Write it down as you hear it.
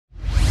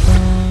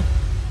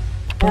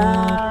Arrogance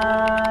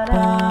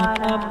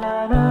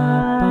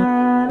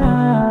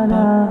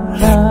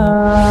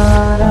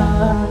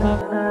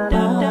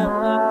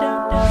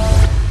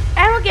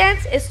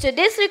is to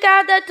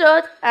disregard the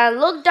truth and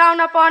look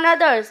down upon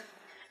others.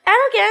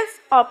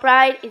 Arrogance or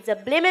pride is a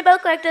blamable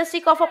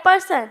characteristic of a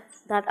person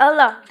that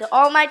Allah, the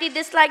Almighty,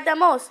 dislikes the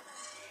most.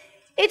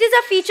 It is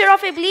a feature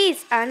of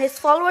Iblis and his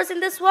followers in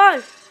this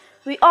world.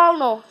 We all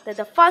know that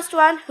the first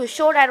one who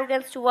showed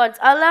arrogance towards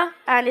Allah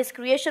and his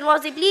creation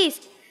was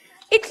Iblis.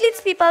 It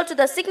leads people to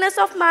the sickness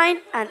of mind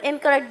and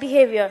incorrect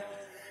behavior.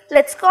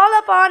 Let's call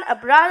upon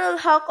Abrar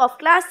Haq of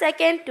class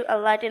 2nd to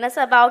enlighten us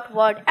about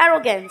word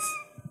arrogance.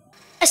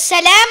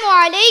 Assalamu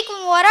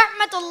alaikum wa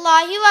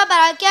rahmatullahi wa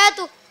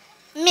barakatuh.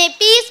 May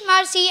peace,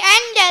 mercy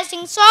and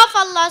blessings of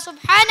Allah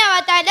subhanahu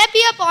wa ta'ala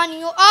be upon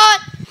you all.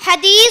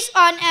 Hadith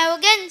on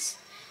arrogance.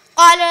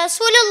 قال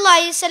رسول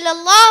الله صلى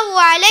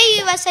الله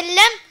عليه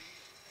وسلم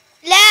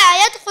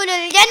لا يدخل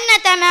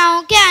الجنة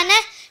من كان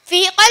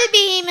في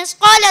قلبه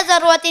مثقال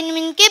ذرة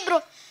من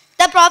كبر.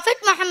 The Prophet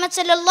Muhammad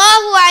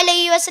sallallahu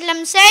alayhi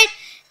wasallam said,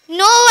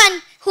 no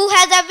one who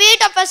has a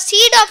weight of a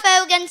seed of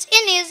arrogance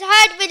in his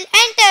heart will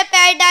enter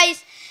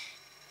paradise.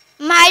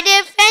 My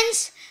dear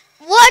friends,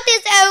 what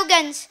is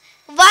arrogance?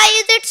 Why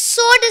is it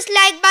so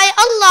disliked by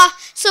Allah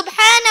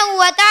subhanahu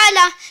wa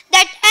ta'ala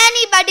that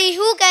anybody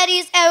who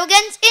carries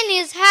arrogance in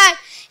his heart,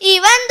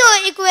 even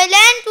though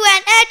equivalent to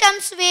an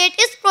atom's weight,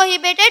 is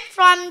prohibited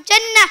from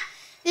Jannah?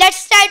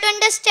 Let's try to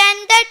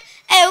understand that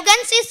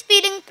arrogance is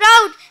feeling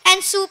proud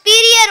and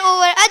superior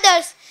over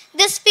others.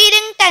 This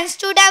feeling tends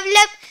to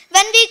develop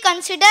when we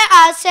consider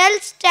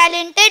ourselves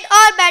talented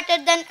or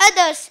better than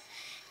others.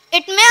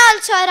 It may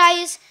also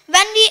arise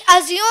when we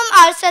assume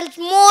ourselves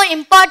more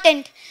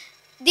important.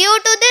 Due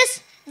to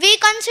this, we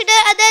consider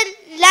others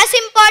less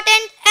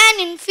important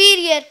and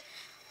inferior.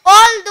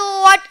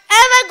 Although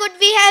whatever good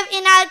we have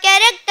in our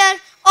character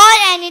or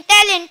any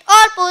talent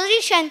or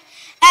position,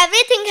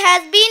 everything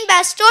has been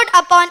bestowed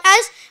upon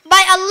us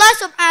by Allah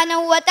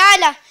subhanahu wa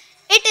ta'ala.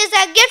 It is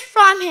a gift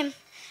from Him.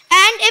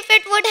 And if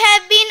it would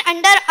have been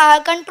under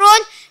our control,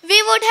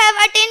 we would have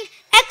attained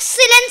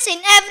excellence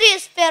in every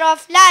sphere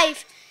of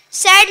life.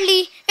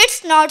 Sadly,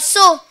 it's not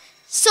so.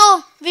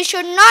 So, we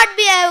should not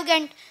be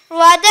arrogant.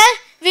 Rather,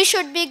 we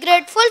should be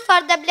grateful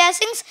for the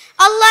blessings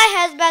Allah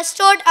has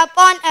bestowed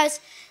upon us.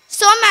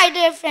 So, my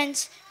dear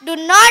friends, do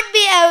not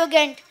be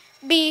arrogant.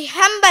 Be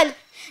humble.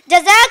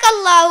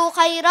 Jazakallahu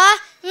khairah.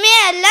 May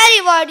Allah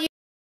reward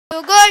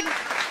you good.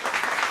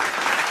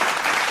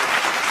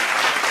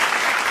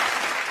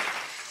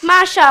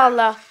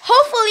 MashaAllah.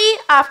 Hopefully,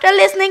 after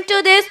listening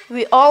to this,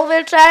 we all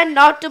will try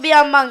not to be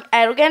among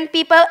arrogant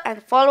people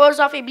and followers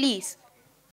of Iblis.